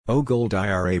Gold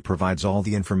IRA provides all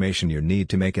the information you need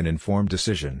to make an informed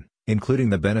decision, including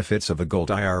the benefits of a Gold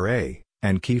IRA,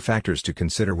 and key factors to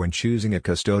consider when choosing a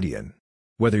custodian.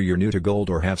 Whether you're new to gold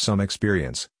or have some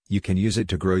experience, you can use it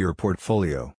to grow your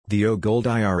portfolio. The Gold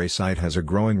IRA site has a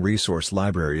growing resource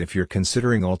library if you're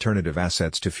considering alternative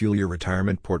assets to fuel your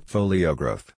retirement portfolio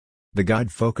growth. The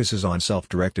guide focuses on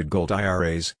self-directed gold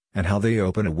IRAs, and how they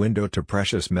open a window to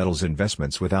precious metals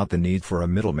investments without the need for a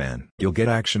middleman. You'll get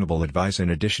actionable advice in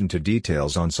addition to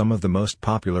details on some of the most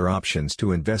popular options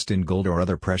to invest in gold or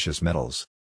other precious metals.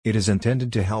 It is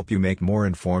intended to help you make more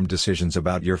informed decisions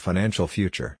about your financial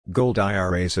future. Gold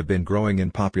IRAs have been growing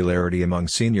in popularity among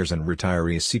seniors and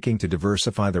retirees seeking to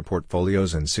diversify their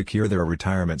portfolios and secure their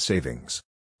retirement savings.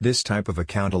 This type of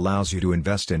account allows you to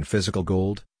invest in physical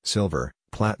gold, silver,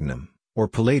 platinum, or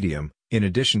palladium, in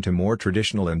addition to more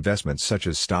traditional investments such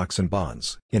as stocks and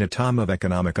bonds. In a time of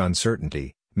economic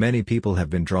uncertainty, many people have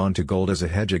been drawn to gold as a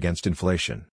hedge against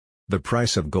inflation. The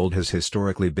price of gold has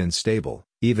historically been stable,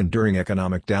 even during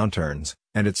economic downturns,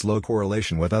 and its low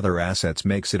correlation with other assets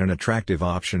makes it an attractive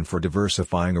option for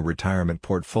diversifying a retirement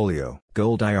portfolio.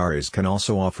 Gold IRAs can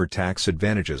also offer tax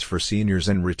advantages for seniors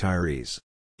and retirees.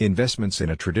 Investments in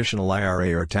a traditional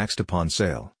IRA are taxed upon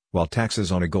sale, while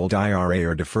taxes on a gold IRA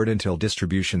are deferred until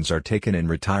distributions are taken in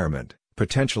retirement,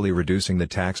 potentially reducing the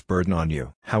tax burden on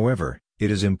you. However,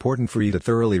 it is important for you to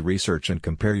thoroughly research and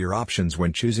compare your options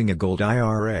when choosing a gold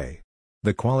IRA.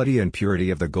 The quality and purity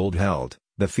of the gold held,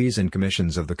 the fees and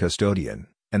commissions of the custodian,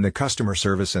 and the customer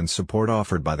service and support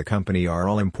offered by the company are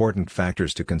all important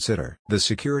factors to consider. The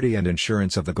security and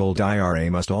insurance of the gold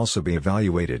IRA must also be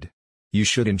evaluated. You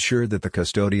should ensure that the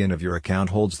custodian of your account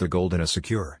holds the gold in a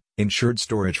secure, insured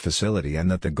storage facility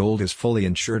and that the gold is fully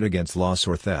insured against loss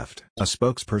or theft. A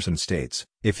spokesperson states,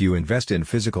 "If you invest in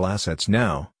physical assets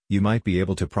now, you might be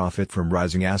able to profit from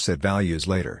rising asset values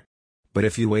later. But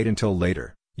if you wait until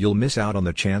later, you'll miss out on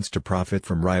the chance to profit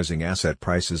from rising asset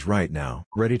prices right now."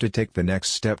 Ready to take the next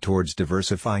step towards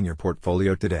diversifying your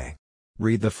portfolio today?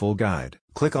 Read the full guide.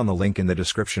 Click on the link in the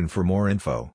description for more info.